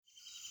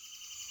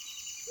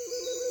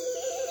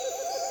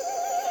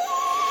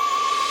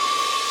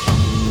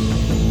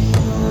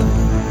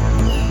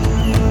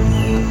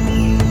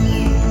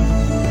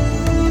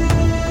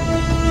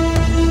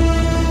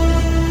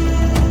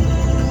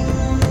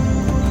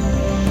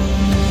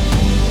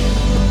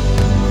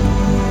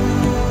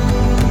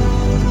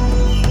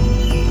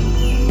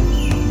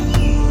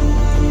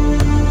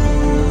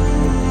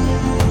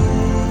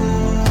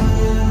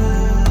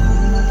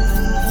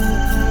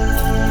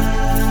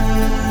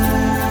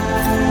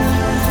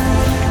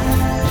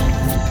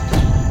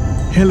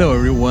Hello,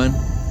 everyone.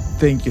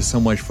 Thank you so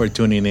much for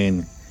tuning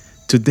in.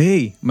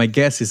 Today, my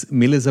guest is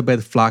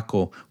Milizabeth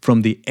Flaco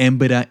from the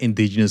Embera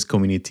indigenous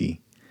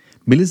community.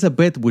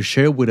 Milizabeth will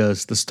share with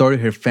us the story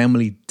of her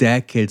family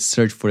decades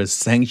search for a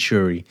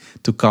sanctuary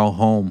to call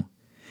home,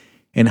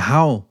 and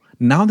how,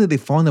 now that they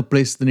found a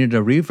place near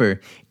the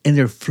river and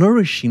they're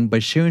flourishing by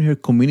sharing her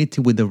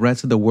community with the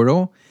rest of the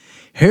world,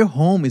 her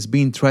home is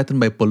being threatened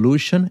by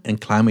pollution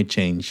and climate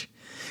change.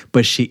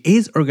 But she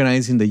is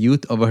organizing the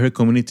youth of her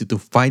community to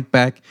fight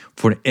back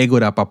for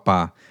Egora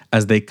Papa,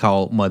 as they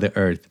call Mother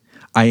Earth.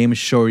 I am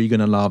sure you're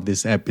gonna love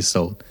this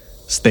episode.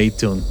 Stay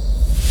tuned.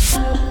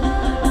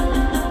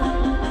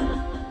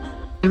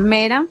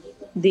 Mera,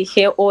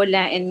 dije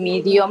hola en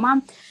mi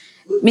idioma.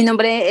 Mi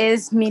nombre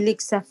es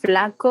Milixa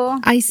Flaco.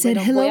 I said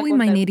hello in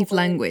my native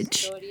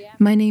language.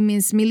 My name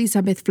is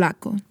Milizabeth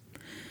Flaco.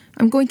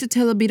 I'm going to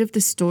tell a bit of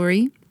the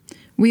story.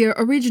 We are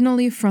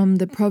originally from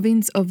the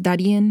province of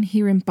Darien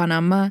here in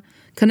Panama,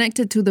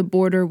 connected to the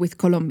border with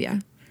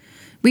Colombia.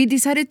 We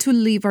decided to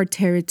leave our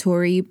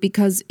territory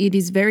because it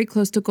is very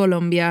close to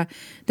Colombia.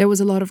 There was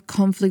a lot of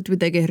conflict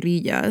with the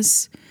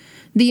guerrillas.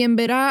 The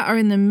Embera are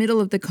in the middle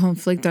of the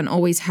conflict and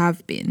always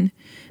have been.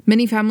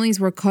 Many families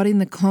were caught in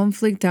the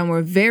conflict and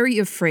were very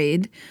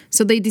afraid,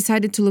 so they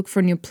decided to look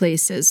for new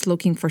places,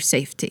 looking for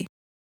safety.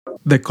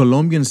 The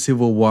Colombian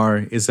Civil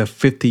War is a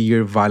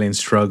 50-year violent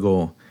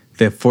struggle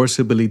that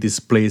forcibly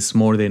displaced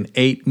more than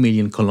 8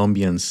 million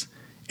Colombians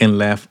and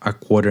left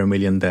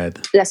 250,000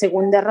 dead. La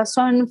segunda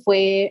razón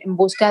fue en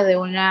busca de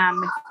una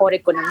mejor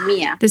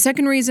economía. The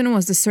second reason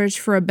was the search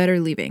for a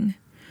better living.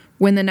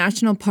 When the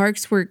national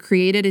parks were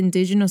created,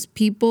 indigenous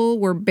people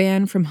were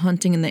banned from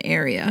hunting in the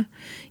area,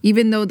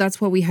 even though that's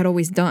what we had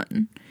always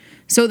done.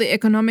 So the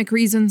economic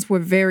reasons were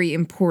very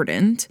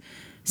important.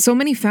 So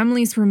many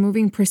families were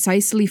moving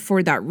precisely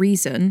for that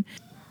reason.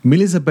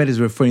 Milizabeth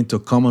is referring to a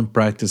common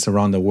practice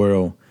around the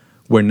world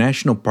where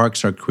national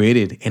parks are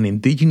created and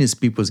indigenous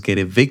peoples get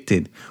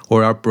evicted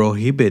or are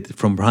prohibited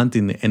from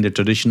hunting in their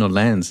traditional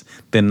lands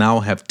that now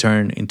have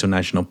turned into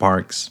national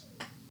parks.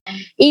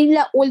 Y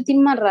la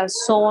última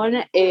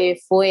razón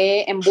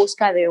fue en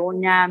busca de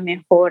una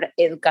mejor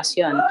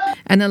educación.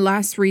 And the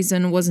last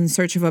reason was in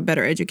search of a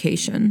better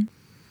education.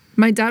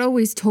 My dad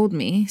always told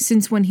me,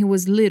 since when he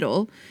was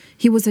little,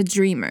 he was a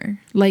dreamer,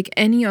 like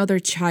any other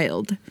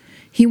child.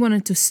 He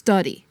wanted to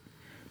study.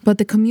 But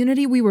the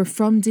community we were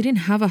from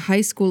didn't have a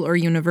high school or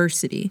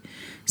university,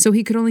 so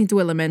he could only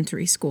do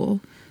elementary school.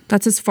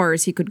 That's as far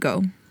as he could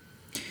go.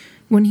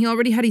 When he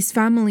already had his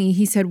family,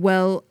 he said,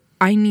 well,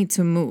 I need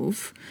to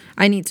move.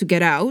 I need to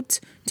get out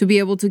to be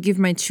able to give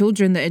my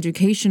children the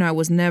education I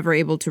was never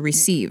able to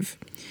receive.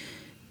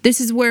 This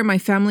is where my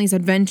family's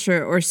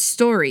adventure or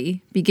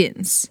story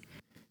begins.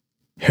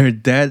 Her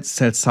dad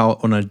sets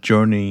out on a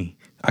journey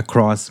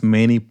across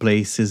many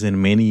places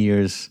and many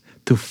years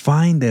to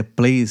find a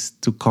place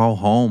to call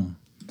home.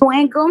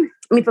 Luego,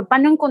 mi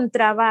papá no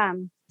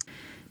encontraba.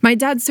 My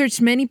dad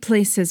searched many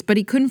places, but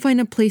he couldn't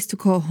find a place to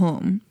call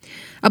home.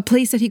 A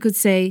place that he could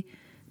say,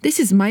 this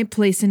is my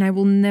place and I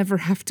will never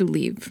have to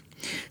leave.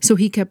 So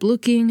he kept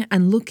looking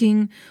and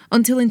looking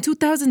until in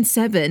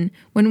 2007,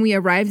 when we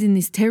arrived in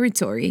this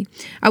territory.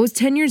 I was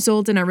 10 years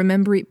old and I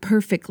remember it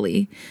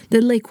perfectly.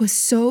 The lake was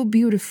so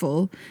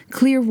beautiful,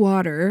 clear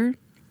water,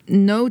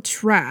 no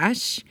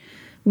trash.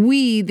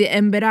 We, the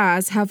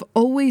Emberas, have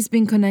always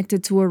been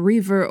connected to a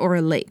river or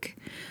a lake.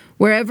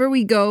 Wherever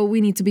we go, we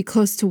need to be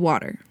close to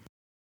water.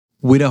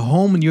 With a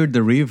home near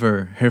the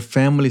river, her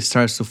family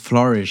starts to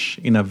flourish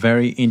in a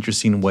very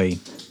interesting way.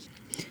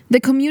 The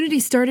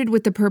community started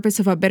with the purpose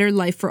of a better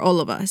life for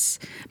all of us.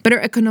 Better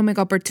economic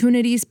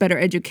opportunities, better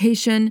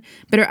education,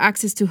 better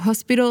access to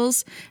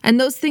hospitals, and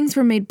those things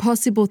were made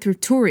possible through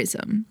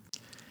tourism.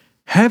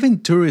 Having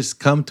tourists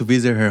come to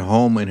visit her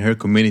home and her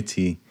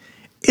community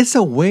is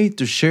a way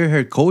to share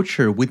her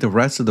culture with the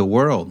rest of the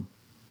world.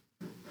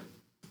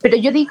 Pero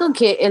yo digo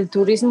que el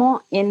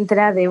turismo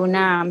entra de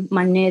una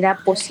manera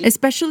positiva.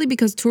 Especially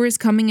because tourists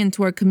coming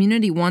into our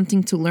community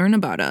wanting to learn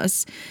about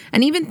us.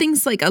 And even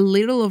things like a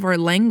little of our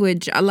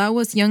language allow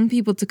us young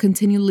people to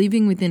continue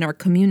living within our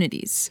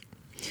communities.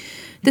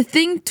 The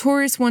thing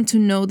tourists want to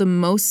know the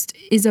most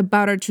is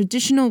about our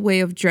traditional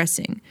way of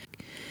dressing.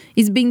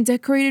 It's being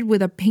decorated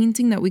with a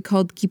painting that we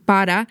called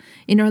quipara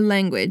in our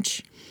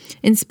language.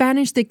 In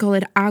Spanish, they call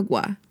it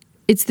agua.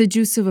 It's the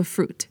juice of a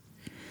fruit.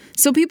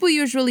 So people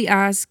usually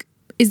ask,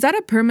 is that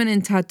a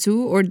permanent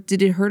tattoo or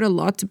did it hurt a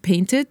lot to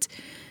paint it?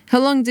 How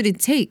long did it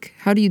take?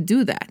 How do you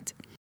do that?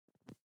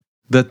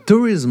 The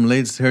tourism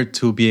leads her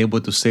to be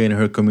able to stay in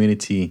her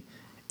community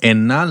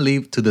and not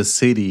leave to the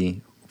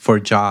city for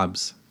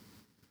jobs.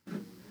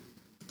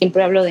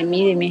 Siempre hablo de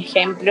mí, de mi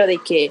ejemplo, de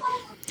que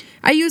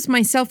I use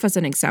myself as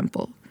an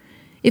example.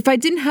 If I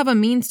didn't have a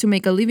means to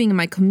make a living in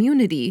my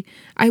community,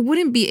 I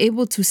wouldn't be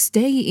able to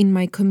stay in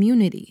my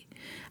community.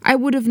 I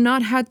would have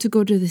not had to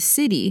go to the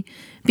city,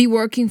 be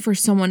working for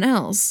someone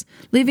else,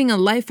 living a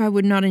life I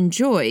would not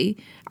enjoy.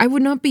 I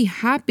would not be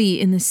happy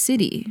in the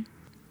city.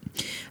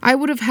 I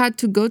would have had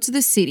to go to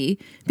the city,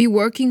 be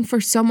working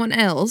for someone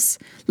else,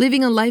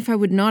 living a life I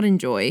would not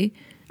enjoy.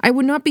 I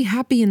would not be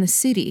happy in the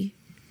city.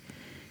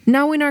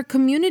 Now in our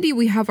community,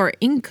 we have our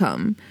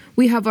income.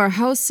 We have our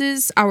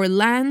houses, our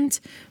land.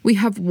 We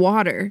have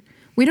water.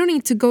 We don't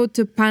need to go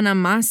to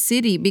Panama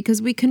City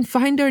because we can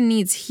find our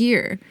needs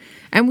here.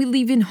 And we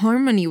live in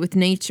harmony with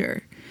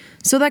nature.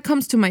 So that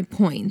comes to my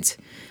point.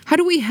 How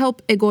do we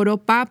help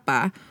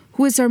Egoropapa,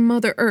 who is our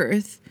Mother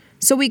Earth,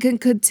 so we can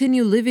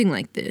continue living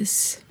like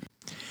this?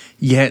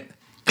 Yet,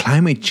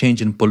 climate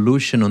change and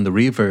pollution on the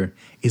river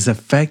is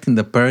affecting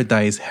the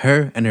paradise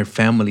her and her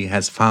family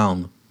has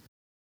found.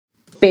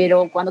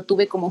 Pero cuando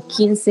tuve como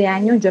 15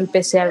 años, yo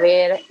empecé a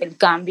ver el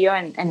cambio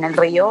en el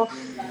río.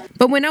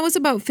 But when I was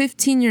about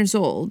 15 years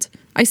old,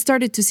 I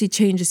started to see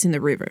changes in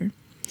the river.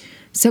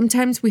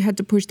 Sometimes we had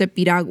to push the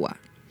piragua.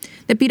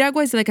 The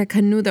piragua is like a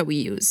canoe that we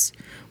use.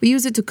 We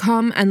use it to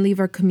come and leave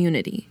our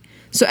community.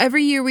 So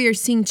every year we are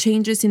seeing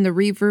changes in the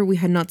river we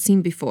had not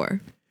seen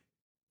before.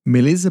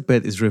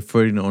 Melizabeth is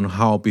referring on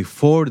how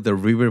before the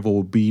river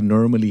would be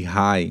normally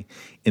high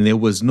and there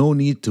was no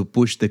need to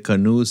push the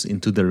canoes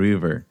into the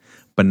river.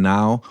 But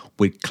now,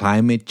 with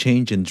climate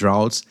change and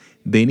droughts,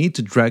 they need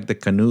to drag the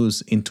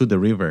canoes into the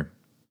river.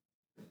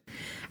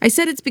 I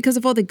said it's because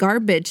of all the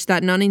garbage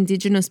that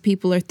non-Indigenous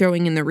people are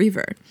throwing in the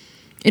river.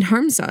 It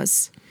harms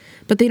us,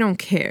 but they don't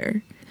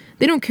care.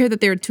 They don't care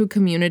that there are two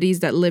communities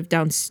that live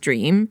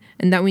downstream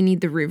and that we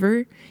need the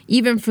river,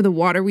 even for the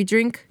water we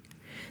drink.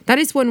 That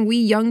is when we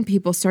young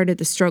people started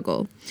the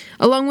struggle,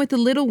 along with the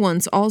little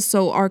ones,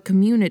 also our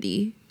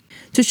community,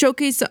 to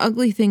showcase the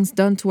ugly things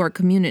done to our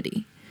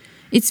community.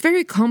 It's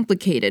very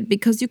complicated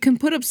because you can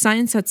put up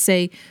signs that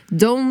say,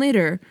 don't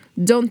litter,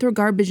 don't throw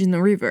garbage in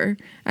the river,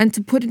 and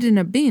to put it in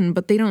a bin,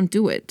 but they don't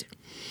do it.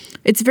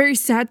 It's very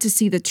sad to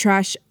see the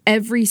trash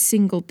every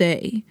single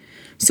day.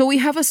 So we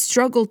have a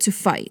struggle to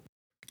fight.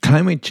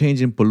 Climate change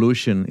and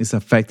pollution is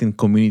affecting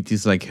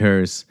communities like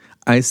hers,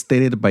 as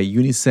stated by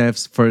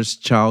UNICEF's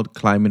First Child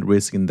Climate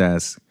Risk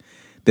Index,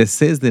 that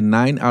says that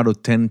 9 out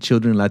of 10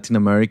 children in Latin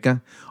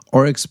America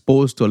are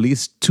exposed to at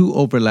least 2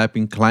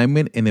 overlapping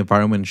climate and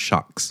environment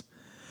shocks.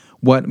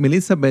 What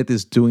Melizabeth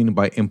is doing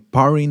by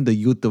empowering the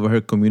youth of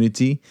her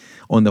community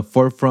on the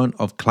forefront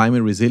of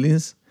climate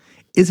resilience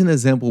is an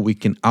example we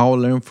can all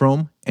learn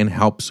from and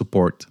help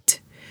support.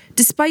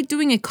 Despite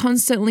doing it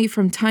constantly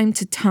from time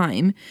to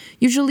time,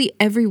 usually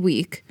every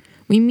week,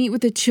 we meet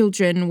with the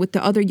children, with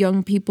the other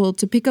young people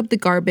to pick up the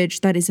garbage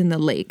that is in the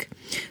lake.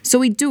 So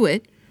we do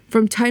it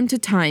from time to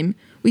time.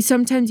 We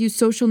sometimes use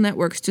social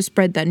networks to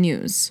spread that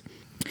news.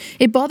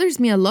 It bothers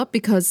me a lot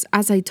because,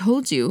 as I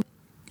told you,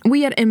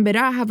 we at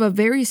Emberá have a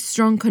very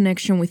strong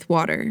connection with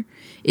water.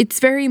 It's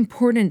very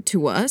important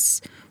to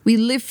us. We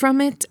live from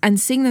it, and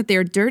seeing that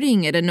they're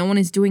dirtying it and no one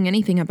is doing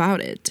anything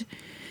about it.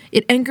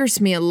 It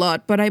angers me a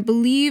lot, but I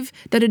believe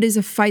that it is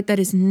a fight that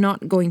is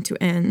not going to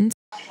end.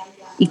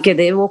 Y que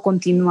debo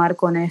continuar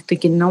con esto y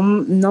que no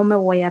me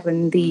voy a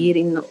rendir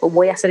y no,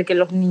 voy a hacer que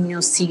los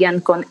niños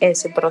sigan con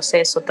ese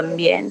proceso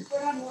también.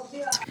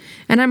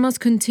 And I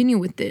must continue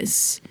with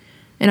this.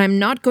 And I'm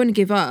not going to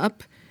give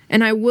up.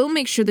 And I will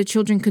make sure the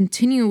children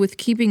continue with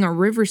keeping our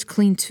rivers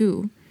clean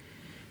too.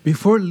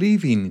 Before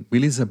leaving,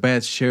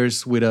 Melizabeth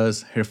shares with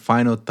us her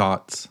final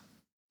thoughts.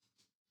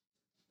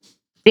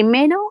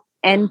 Primero,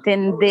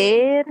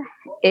 entender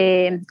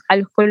a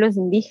los pueblos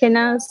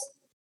indígenas.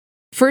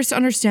 First,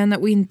 understand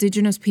that we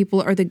indigenous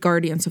people are the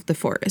guardians of the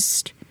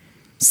forest.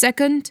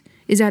 Second,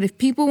 is that if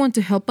people want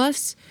to help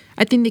us,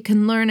 I think they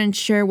can learn and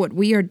share what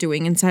we are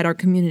doing inside our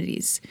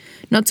communities.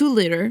 Not to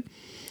litter.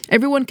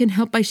 Everyone can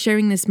help by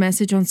sharing this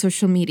message on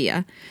social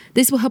media.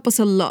 This will help us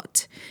a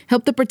lot.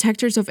 Help the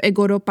protectors of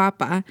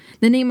Egoropapa,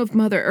 the name of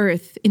Mother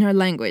Earth, in our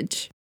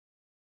language.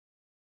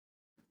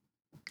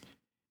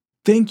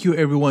 Thank you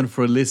everyone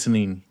for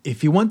listening.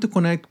 If you want to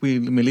connect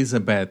with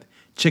Melizabeth,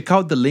 check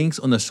out the links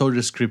on the show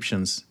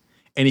descriptions.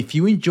 And if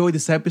you enjoyed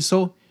this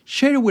episode,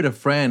 share it with a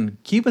friend.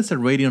 Give us a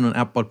rating on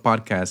Apple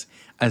Podcasts,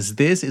 as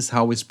this is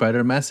how we spread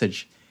our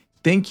message.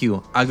 Thank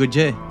you.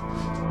 Agoje.